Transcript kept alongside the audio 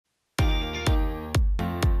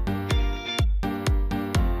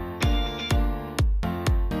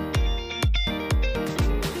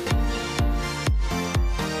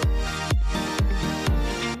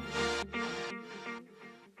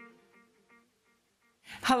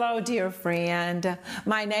Hello, dear friend.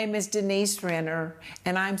 My name is Denise Renner,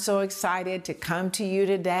 and I'm so excited to come to you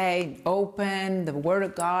today, open the Word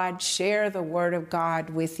of God, share the Word of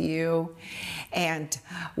God with you. And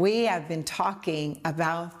we have been talking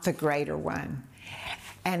about the Greater One.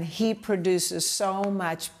 And He produces so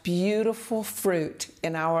much beautiful fruit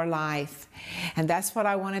in our life. And that's what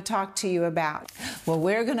I want to talk to you about. Well,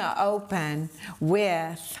 we're going to open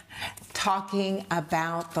with talking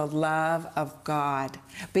about the love of God,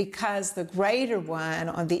 because the Greater One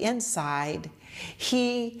on the inside,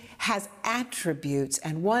 He has attributes,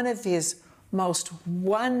 and one of His most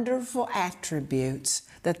wonderful attributes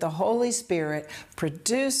that the Holy Spirit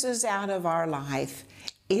produces out of our life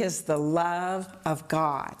is the love of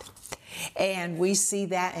God. And we see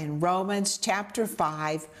that in Romans chapter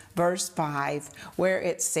 5, verse 5, where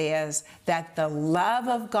it says that the love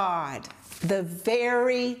of God, the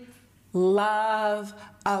very love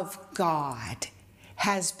of God,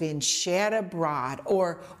 has been shed abroad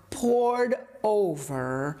or poured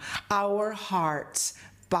over our hearts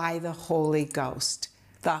by the Holy Ghost,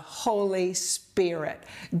 the Holy Spirit,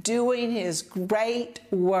 doing His great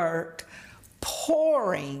work,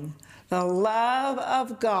 pouring the love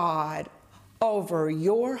of God over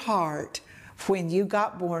your heart when you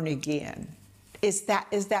got born again. Is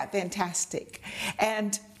that fantastic?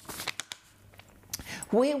 And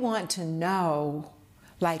we want to know,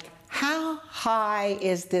 like, how high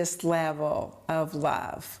is this level of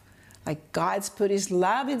love? Like, God's put His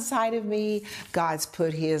love inside of me. God's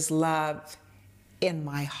put His love in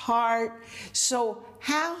my heart. So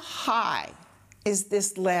how high is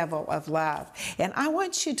this level of love? And I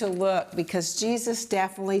want you to look, because Jesus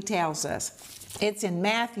definitely tells us. It's in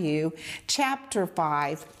Matthew chapter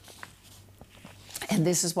 5. And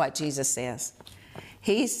this is what Jesus says.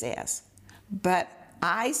 He says, "But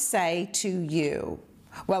I say to you,"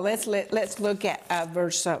 well, let's look at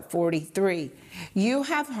verse 43. "You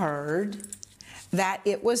have heard that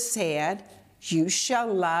it was said, 'You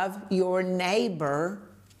shall love your neighbor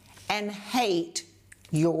and hate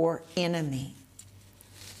your enemy.'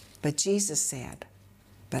 But Jesus said,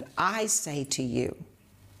 'But I say to you,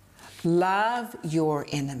 love your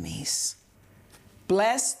enemies.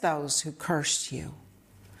 Bless those who curse you.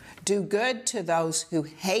 Do good to those who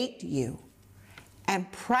hate you. And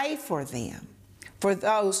pray for them, for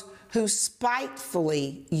those who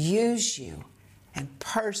spitefully use you and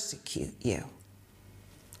persecute you.'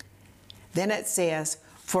 Then it says,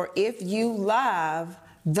 'For if you love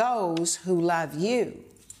those who love you,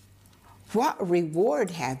 what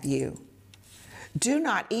reward have you? Do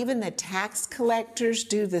not even the tax collectors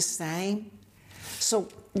do the same?'" So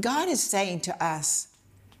God is saying to us,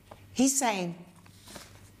 He's saying,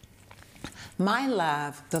 my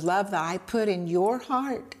love, the love that I put in your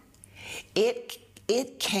heart,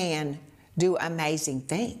 it can do amazing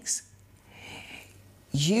things.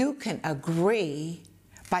 You can agree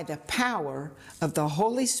by the power of the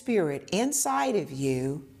Holy Spirit inside of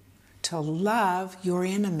you to love your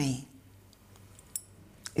enemy.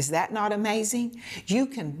 Is that not amazing? You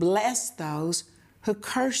can bless those who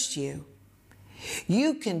curse you.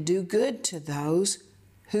 You can do good to those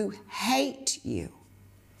who hate you.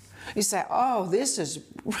 You say, "Oh, this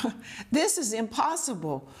is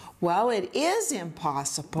impossible." Well, it is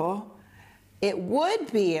impossible. It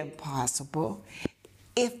would be impossible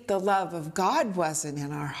if the love of God wasn't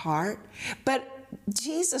in our heart. But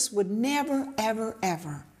Jesus would never, ever,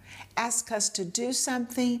 ever ask us to do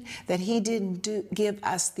something that He didn't give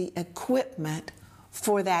us the equipment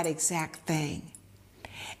for that exact thing.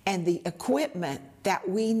 And the equipment that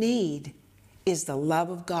we need is the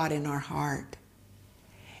love of God in our heart.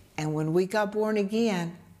 And when we got born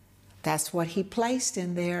again, that's what He placed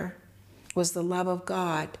in there, was the love of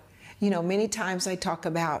God. You know, many times I talk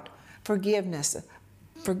about forgiveness.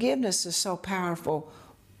 Forgiveness is so powerful,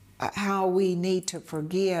 how we need to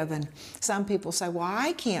forgive. And some people say, "Well,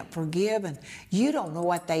 I can't forgive, and you don't know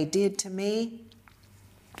what they did to me."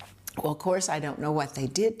 Well, of course, I don't know what they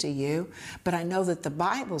did to you, but I know that the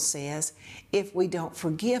Bible says if we don't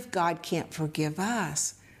forgive, God can't forgive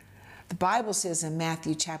us. The Bible says in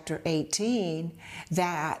Matthew chapter 18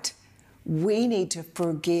 that we need to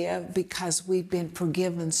forgive because we've been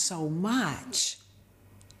forgiven so much.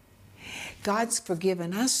 God's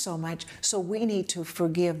forgiven us so much, so we need to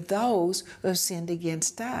forgive those who have sinned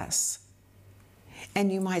against us.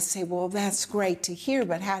 And you might say, "Well, that's great to hear,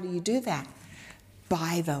 but how do you do that?"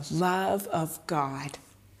 By the love of God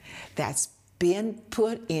that's been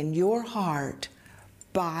put in your heart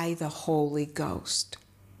by the Holy Ghost.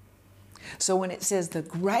 So when it says the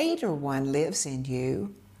Greater One lives in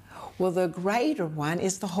you, well, the Greater One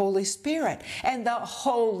is the Holy Spirit. And the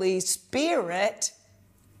Holy Spirit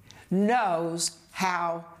knows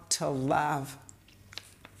how to love.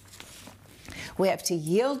 We have to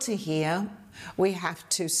yield to Him. We have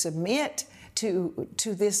to submit to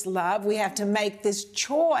this love. We have to make this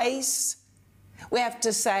choice. We have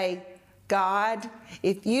to say, God,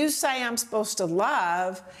 if you say I'm supposed to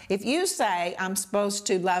love, if you say I'm supposed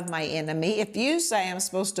to love my enemy, if you say I'm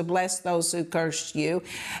supposed to bless those who curse you,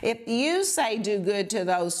 if you say do good to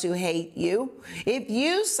those who hate you, if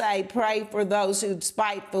you say pray for those who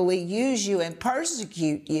spitefully use you and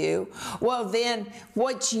persecute you, well then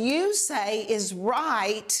what you say is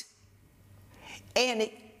right, and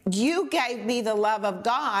you gave me the love of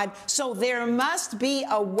God, so there must be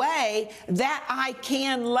a way that I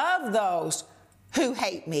can love those who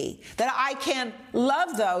hate me, that I can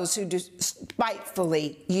love those who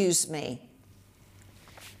spitefully use me.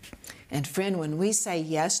 And friend, when we say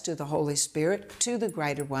yes to the Holy Spirit, to the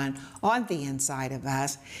greater one on the inside of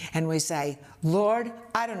us, and we say, Lord,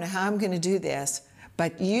 I don't know how I'm going to do this,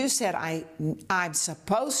 but you said I'm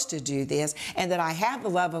supposed to do this, and that I have the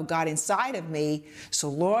love of God inside of me. So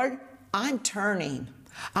Lord, I'm turning.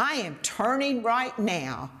 I am turning right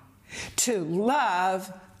now to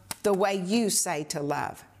love the way you say to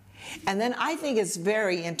love. And then I think it's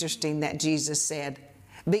very interesting that Jesus said,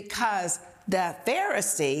 because the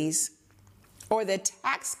Pharisees or the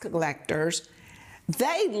tax collectors,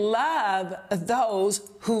 they love those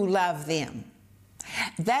who love them.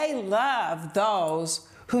 They love those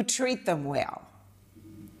who treat them well.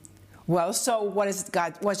 Well, so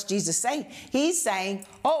what's Jesus saying? He's saying,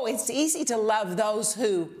 oh, it's easy to love those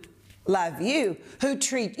who love you, who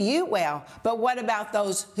treat you well. But what about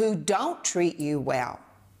those who don't treat you well?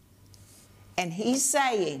 And he's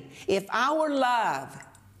saying, if our love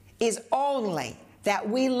is only that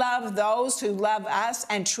we love those who love us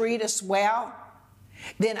and treat us well,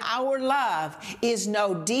 then our love is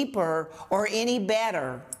no deeper or any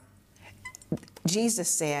better, Jesus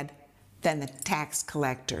said, than the tax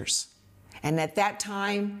collectors. And at that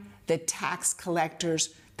time, the tax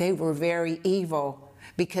collectors, they were very evil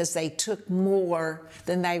because they took more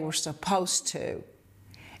than they were supposed to,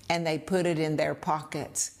 and they put it in their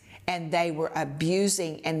pockets, and they were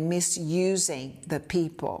abusing and misusing the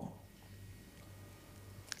people.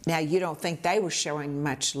 Now, you don't think they were showing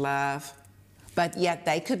much love, but yet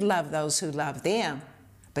they could love those who love them.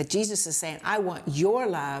 But Jesus is saying, I want your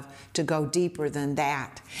love to go deeper than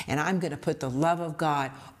that. And I'm going to put the love of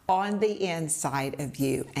God on the inside of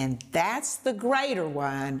you. And that's the greater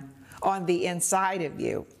one on the inside of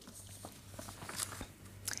you.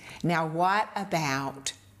 Now, what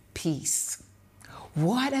about peace?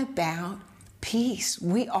 What about peace?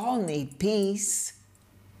 We all need peace.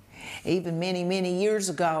 Even many, many years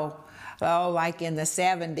ago, like in the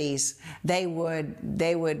 70s, they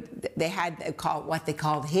had what they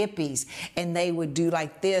called hippies, and they would do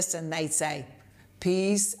like this, and they'd say,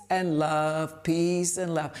 peace and love, peace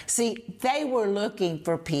and love. See, they were looking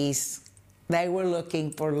for peace. They were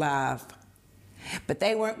looking for love. But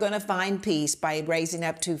they weren't going to find peace by raising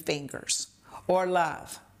up two fingers or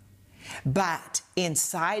love. But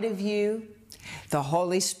inside of you, the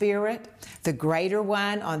Holy Spirit, the greater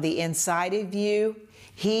one on the inside of you,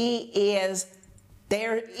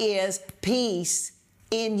 there is peace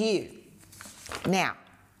in you. Now,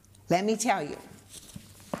 let me tell you,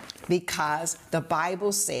 because the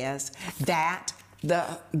Bible says that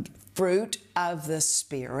the fruit of the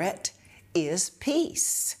Spirit is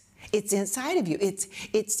peace. It's inside of you.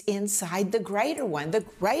 It's inside the greater one. The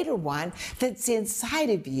greater one that's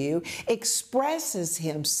inside of you expresses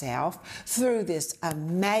himself through this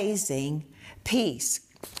amazing peace.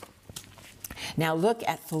 Now look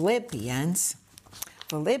at Philippians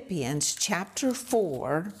chapter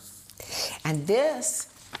 4, and this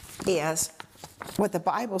is what the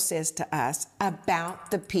Bible says to us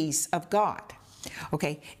about the peace of God.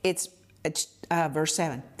 Okay, it's verse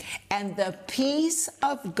 7. And the peace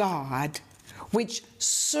of God, which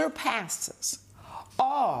surpasses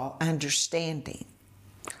all understanding,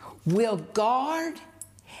 will guard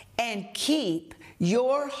and keep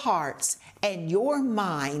your hearts and your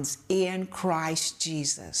minds in Christ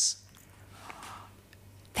Jesus.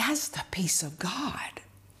 That's the peace of God.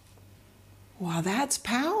 Wow, that's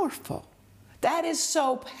powerful. That is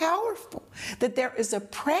so powerful that there is a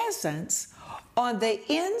presence on the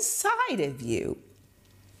inside of you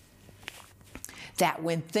that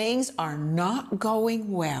when things are not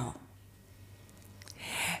going well,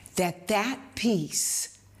 that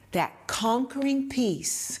peace, that conquering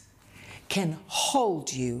peace, can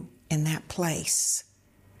hold you in that place.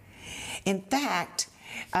 In fact,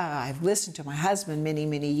 I've listened to my husband many,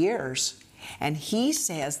 many years, and he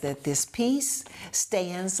says that this peace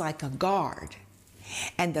stands like a guard.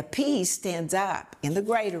 And the peace stands up in the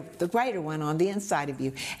greater one on the inside of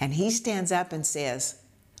you. And he stands up and says,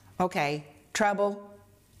 okay, trouble,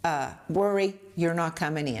 worry, you're not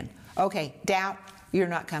coming in. Okay, doubt, you're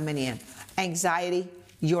not coming in. Anxiety,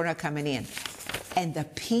 you're not coming in. And the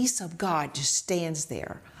peace of God just stands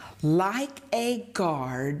there like a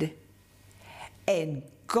guard and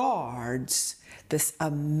guards this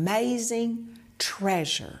amazing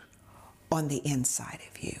treasure on the inside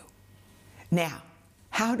of you. Now,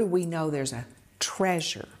 how do we know there's a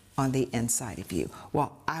treasure on the inside of you?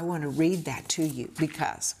 Well, I want to read that to you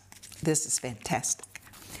because this is fantastic.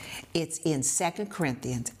 It's in 2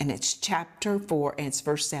 Corinthians, and it's chapter 4, and it's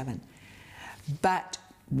verse 7. But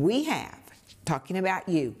we have, talking about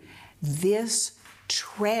you, this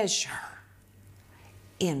treasure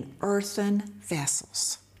in earthen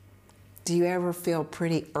vessels. Do you ever feel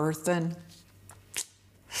pretty earthen?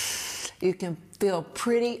 You can feel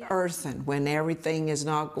pretty earthen when everything is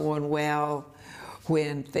not going well,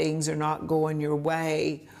 when things are not going your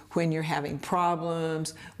way, when you're having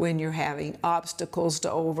problems, when you're having obstacles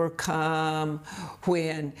to overcome,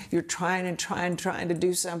 when you're trying to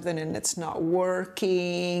do something and it's not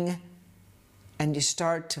working, and you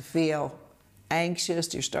start to feel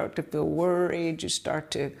anxious, you start to feel worried, you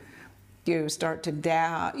start to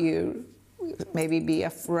doubt, you maybe be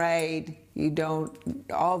afraid,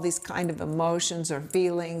 all these kind of emotions or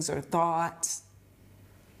feelings or thoughts.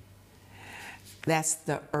 That's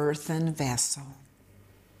the earthen vessel.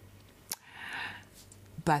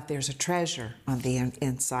 But there's a treasure on the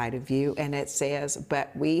inside of you, and it says,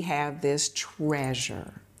 but we have this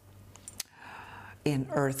treasure in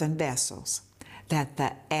earthen vessels, that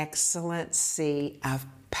the excellency of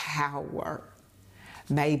power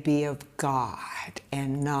may be of God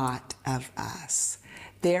and not of us.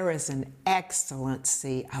 There is an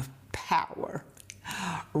excellency of power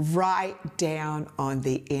right down on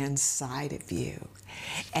the inside of you.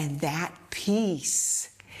 And that peace,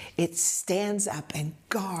 it stands up and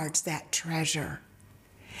guards that treasure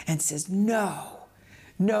and says, no,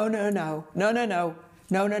 no, no, no, no, no, no.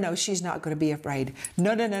 No, no, no, she's not going to be afraid.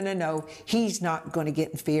 No, no, no, no, no, he's not going to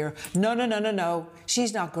get in fear. No, no, no, no, no,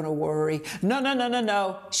 she's not going to worry. No, no, no, no,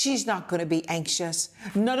 no, she's not going to be anxious.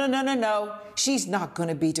 No, no, no, no, no, she's not going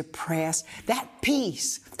to be depressed. That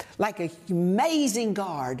peace, like an amazing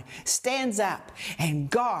guard, stands up and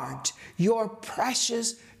guards your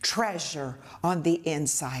precious treasure on the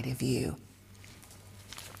inside of you.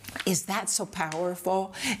 Is that so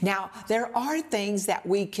powerful? Now, there are things that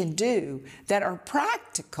we can do that are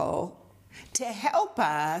practical to help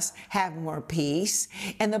us have more peace.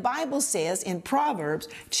 And the Bible says in Proverbs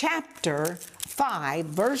chapter 5,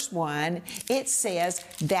 verse 1, it says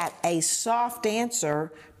that a soft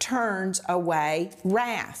answer turns away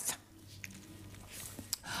wrath.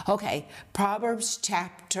 Okay, Proverbs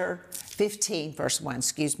chapter 15, verse 1,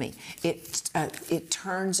 it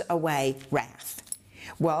turns away wrath.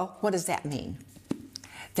 Well, what does that mean?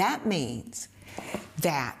 That means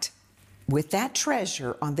that with that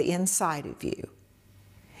treasure on the inside of you,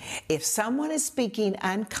 if someone is speaking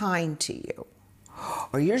unkind to you,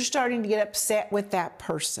 or you're starting to get upset with that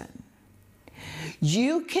person,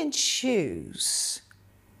 you can choose,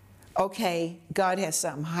 okay, God has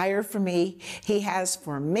something higher for me. He has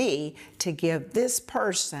for me to give this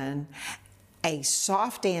person a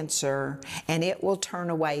soft answer, and it will turn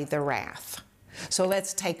away the wrath. So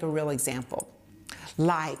let's take a real example.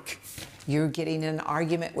 Like you're getting in an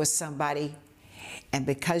argument with somebody, and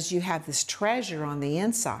because you have this treasure on the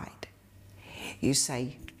inside, you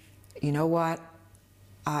say, you know what?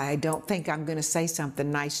 I don't think I'm going to say something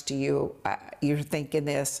nice to you. You're thinking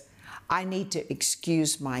this, I need to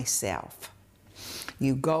excuse myself.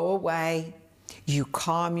 You go away, you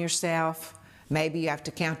calm yourself. Maybe you have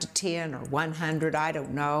to count to 10 or 100, I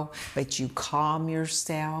don't know, but you calm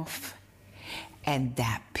yourself. And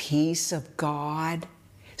that peace of God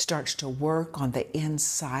starts to work on the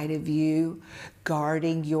inside of you,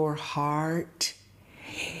 guarding your heart.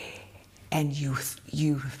 And you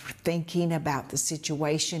thinking about the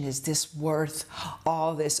situation, is this worth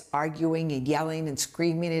all this arguing and yelling and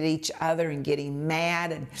screaming at each other and getting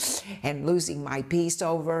mad and losing my peace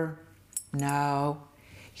over? No.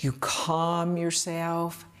 You calm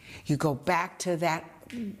yourself. You go back to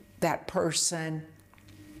that person.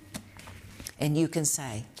 And you can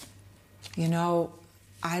say, you know,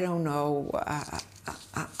 I don't know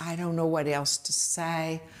what else to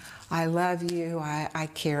say. I love you, I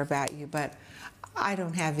care about you, but I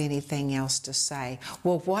don't have anything else to say.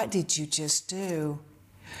 Well, what did you just do?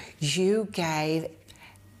 You gave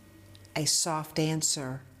a soft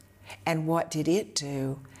answer. And what did it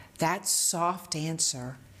do? That soft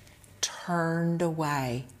answer turned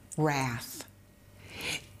away wrath.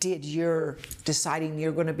 Did your deciding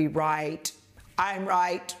you're going to be right, I'm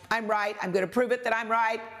right, I'm going to prove it that I'm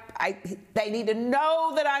right, they need to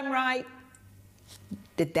know that I'm right.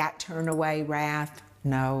 Did that turn away wrath?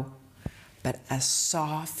 No, but a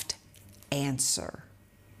soft answer.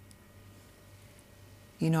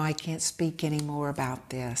 You know, I can't speak any more about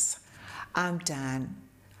this. I'm done.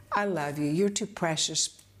 I love you. You're too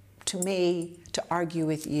precious to me to argue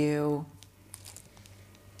with you.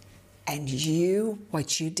 And you,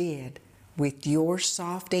 what you did with your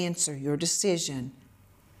soft answer, your decision,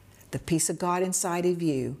 the peace of God inside of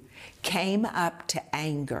you came up to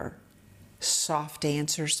anger. Soft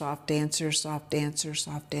answer, soft answer, soft answer,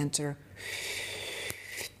 soft answer.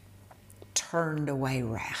 Turned away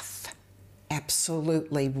wrath.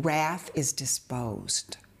 Absolutely, wrath is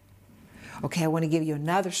disposed. Okay, I want to give you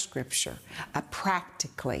another scripture,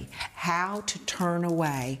 practically how to turn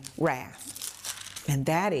away wrath. And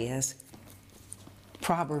that is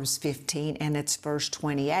Proverbs 15, and it's verse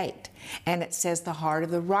 28. And it says, the heart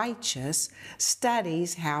of the righteous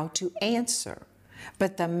studies how to answer,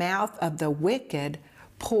 but the mouth of the wicked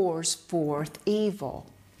pours forth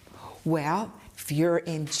evil. Well, if you're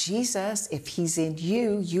in Jesus, if He's in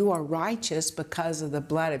you, you are righteous because of the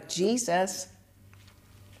blood of Jesus.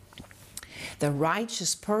 The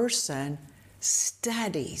righteous person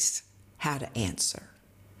studies how to answer.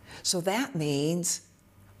 So that means,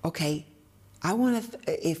 okay, I want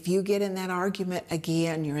to, if you get in that argument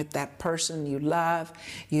again, you're at that person you love,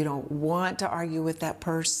 you don't want to argue with that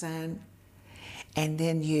person, and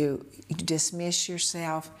then you dismiss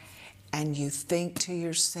yourself and you think to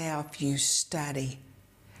yourself, you study,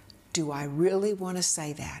 do I really want to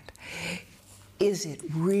say that? Is it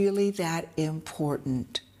really that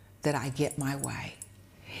important that I get my way?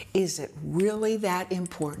 Is it really that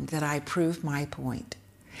important that I prove my point?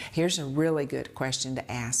 Here's a really good question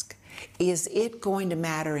to ask. Is it going to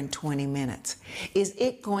matter in 20 minutes? Is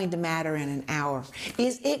it going to matter in an hour?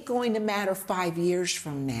 Is it going to matter 5 years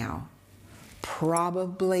from now?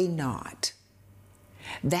 Probably not.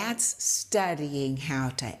 That's studying how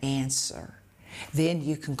to answer. Then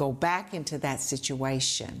you can go back into that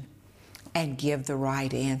situation and give the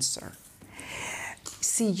right answer.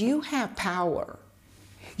 See, you have power.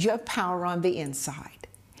 You have power on the inside.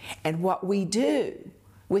 And what we do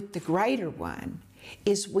with the greater one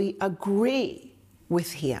is we agree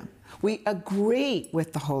with Him. We agree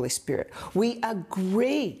with the Holy Spirit. We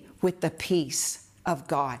agree with the peace of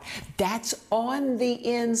God. That's on the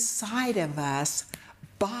inside of us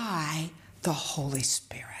by the Holy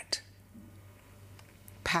Spirit.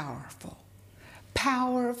 Powerful.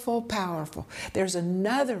 Powerful, powerful. There's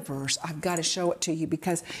another verse. I've got to show it to you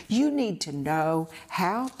because you need to know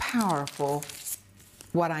how powerful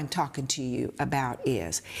what I'm talking to you about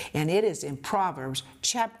is. And it is in Proverbs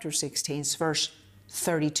chapter 16, verse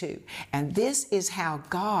 32. And this is how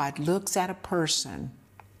God looks at a person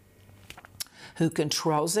who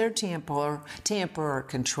controls their temper or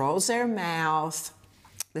controls their mouth.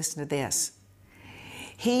 Listen to this.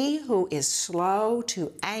 He who is slow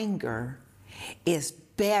to anger is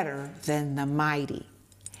better than the mighty,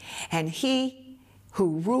 and he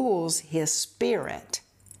who rules his spirit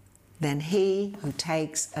than he who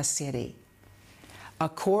takes a city.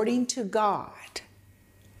 According to God,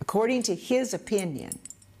 according to His opinion,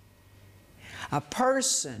 a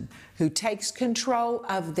person who takes control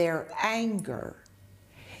of their anger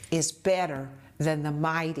is better than the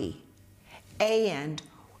mighty. And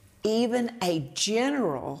even a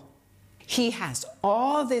general, he has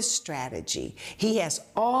all this strategy. He has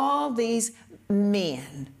all these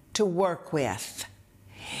men to work with.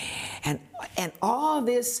 And all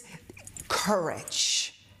this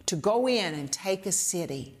courage to go in and take a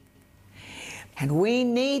city. And we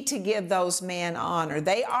need to give those men honor.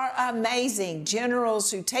 They are amazing. Generals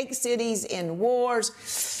who take cities in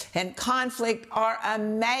wars and conflict are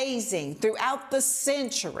amazing throughout the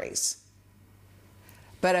centuries.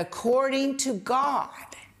 But according to God,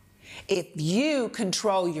 if you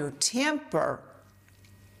control your temper,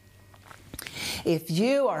 if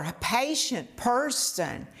you are a patient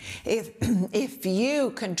person, if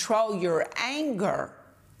you control your anger,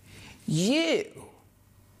 you,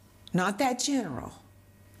 not that general,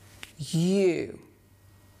 you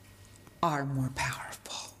are more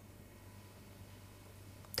powerful.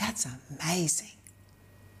 That's amazing.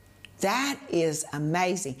 That is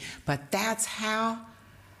amazing. But that's how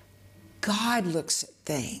God looks at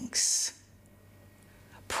things.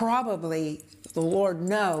 Probably the Lord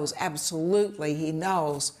knows, absolutely, He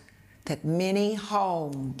knows that many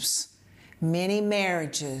homes, many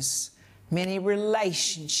marriages, many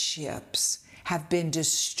relationships have been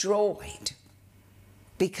destroyed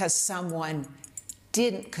because someone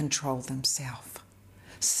didn't control themselves.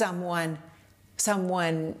 Someone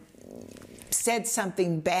said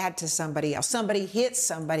something bad to somebody else. Somebody hit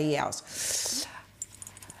somebody else.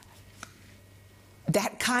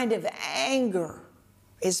 That kind of anger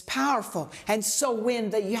is powerful. And so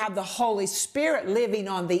when you have the Holy Spirit living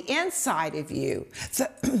on the inside of you,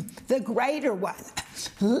 the greater one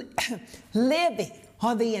living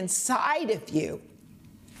on the inside of you,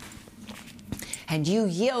 and you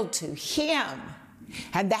yield to Him,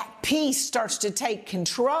 and that peace starts to take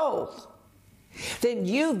control, then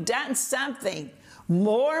you've done something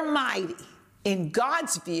more mighty in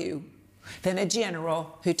God's view than a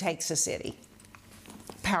general who takes a city.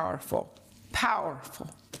 Powerful, powerful.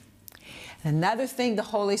 Another thing the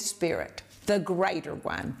Holy Spirit, the greater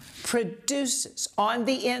one, produces on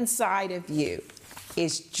the inside of you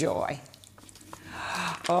is joy.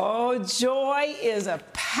 Oh, joy is a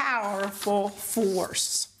powerful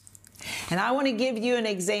force. And I want to give you an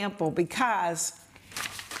example because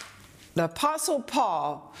the Apostle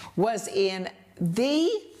Paul was in the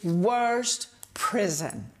worst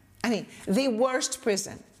prison. I mean, the worst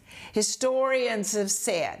prison. Historians have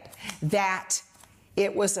said that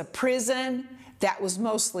it was a prison that was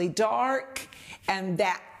mostly dark, and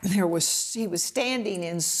that he was standing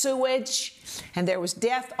in sewage, and there was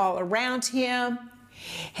death all around him,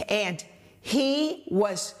 and he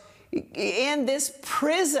was in this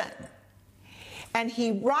prison. And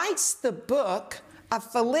he writes the book of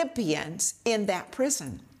Philippians in that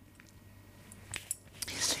prison.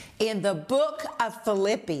 In the book of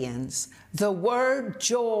Philippians, the word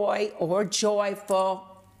joy or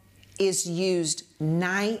joyful is used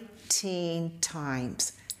 19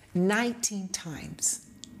 times. 19 times.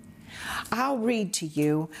 I'll read to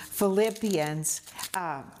you Philippians.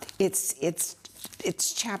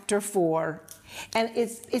 It's chapter 4, and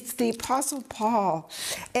it's the Apostle Paul,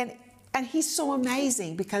 and he's so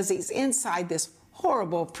amazing because he's inside this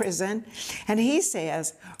horrible prison, and he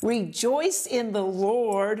says, "Rejoice in the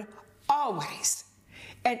Lord always."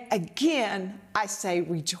 And again, I say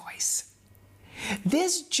rejoice.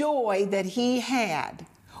 This joy that he had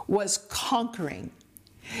was conquering.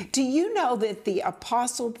 Do you know that the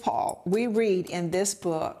Apostle Paul, we read in this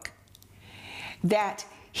book, that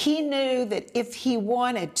he knew that if he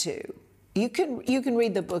wanted to, you can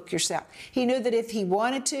read the book yourself. He knew that if he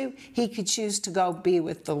wanted to, he could choose to go be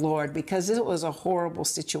with the Lord because it was a horrible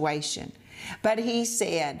situation. But he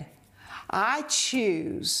said, I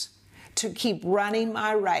choose to keep running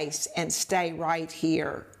my race and stay right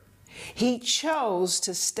here. He chose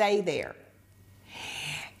to stay there.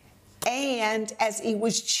 And as he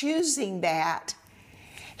was choosing that,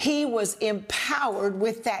 he was empowered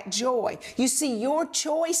with that joy. You see, your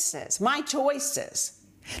choices, my choices,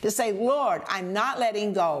 to say, Lord, I'm not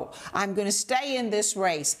letting go. I'm going to stay in this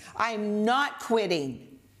race. I'm not quitting.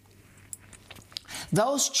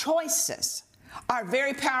 Those choices are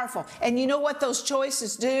very powerful. And you know what those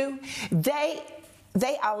choices do? They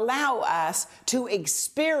allow us to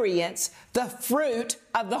experience the fruit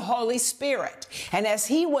of the Holy Spirit. And as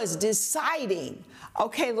he was deciding,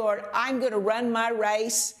 okay, Lord, I'm going to run my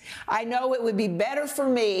race. I know it would be better for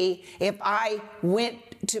me if I went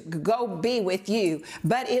to go be with you,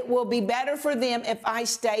 but it will be better for them if I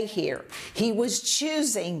stay here. He was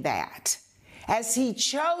choosing that. As he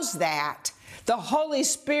chose that, the Holy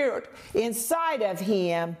Spirit inside of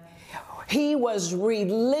him, he was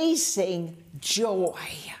releasing joy.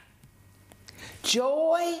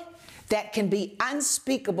 Joy that can be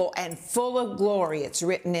unspeakable and full of glory. It's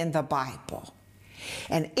written in the Bible.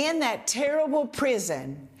 And in that terrible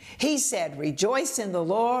prison, he said, rejoice in the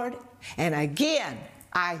Lord. And again,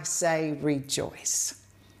 I say rejoice.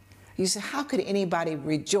 You say, how could anybody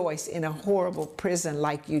rejoice in a horrible prison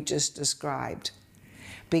like you just described?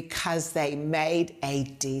 Because they made a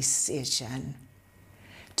decision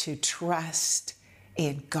to trust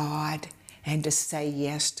in God and to say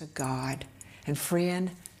yes to God. And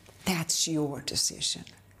friend, that's your decision.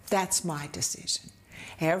 That's my decision.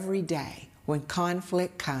 Every day, when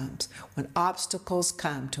conflict comes, when obstacles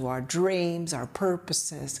come to our dreams, our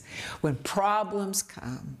purposes, when problems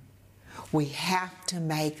come, we have to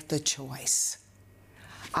make the choice.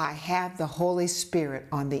 I have the Holy Spirit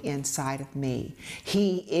on the inside of me.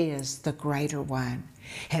 He is the greater one.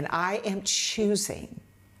 And I am choosing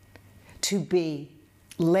to be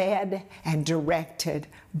led and directed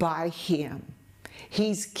by Him.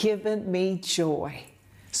 He's given me joy.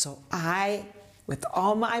 So with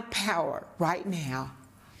all my power right now,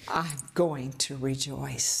 I'm going to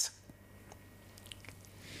rejoice.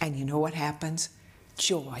 And you know what happens?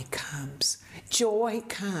 joy comes. Joy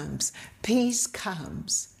comes. Peace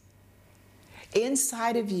comes.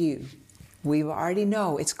 Inside of you, we already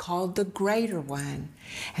know it's called the greater one.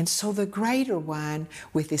 And so the greater one,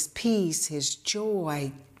 with his peace, his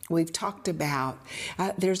joy, we've talked about,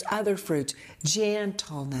 there's other fruits,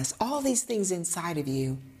 gentleness, all these things inside of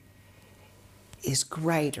you is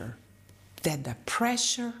greater than the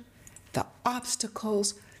pressure, the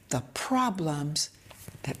obstacles, the problems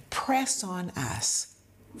that press on us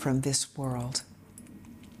from this world.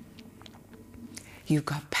 You've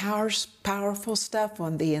got powerful stuff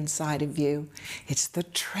on the inside of you. It's the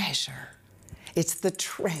treasure. It's the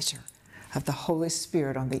treasure of the Holy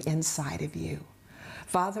Spirit on the inside of you.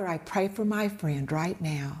 Father, I pray for my friend right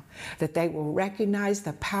now that they will recognize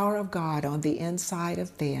the power of God on the inside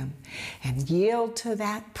of them and yield to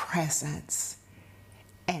that presence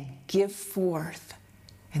and give forth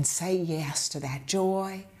and say yes to that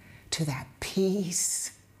joy, to that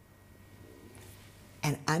peace,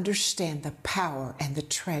 and understand the power and the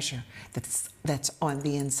treasure that's on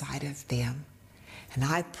the inside of them. And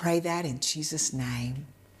I pray that in Jesus' name.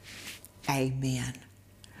 Amen.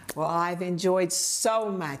 Well, I've enjoyed so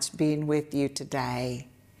much being with you today,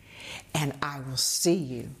 and I will see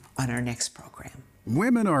you on our next program.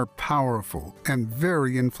 Women are powerful and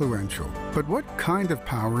very influential, but what kind of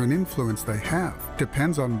power and influence they have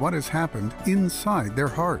depends on what has happened inside their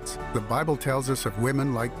hearts. The Bible tells us of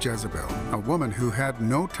women like Jezebel, a woman who had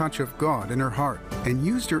no touch of God in her heart and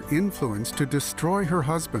used her influence to destroy her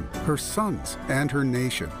husband, her sons, and her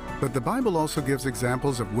nation. But the Bible also gives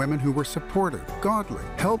examples of women who were supportive, godly,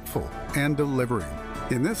 helpful, and delivering.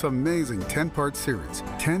 In this amazing 10-part series,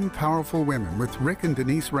 10 Powerful Women with Rick and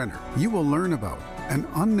Denise Renner, you will learn about an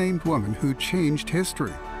unnamed woman who changed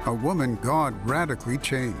history, a woman God radically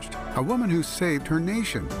changed, a woman who saved her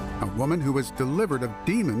nation, a woman who was delivered of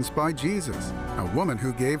demons by Jesus, a woman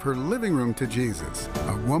who gave her living room to Jesus,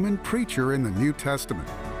 a woman preacher in the New Testament.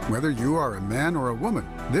 Whether you are a man or a woman,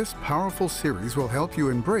 this powerful series will help you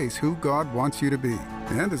embrace who God wants you to be,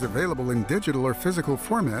 and is available in digital or physical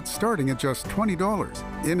formats starting at just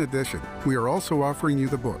 $20. In addition, we are also offering you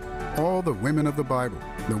the book, All the Women of the Bible.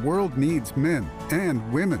 The world needs men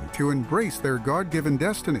and women to embrace their God-given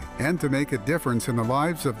destiny and to make a difference in the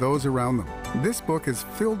lives of those around them. This book is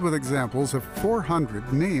filled with examples of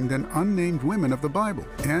 400 named and unnamed women of the Bible,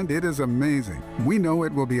 and it is amazing. We know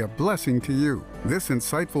it will be a blessing to you. This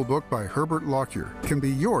insightful book by Herbert Lockyer can be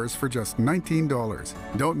yours for just $19.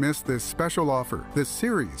 Don't miss this special offer, this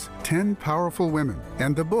series, 10 Powerful Women,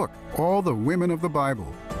 and the book, All the Women of the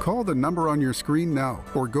Bible. Call the number on your screen now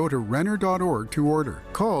or go to Renner.org to order.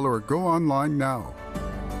 Call or go online now.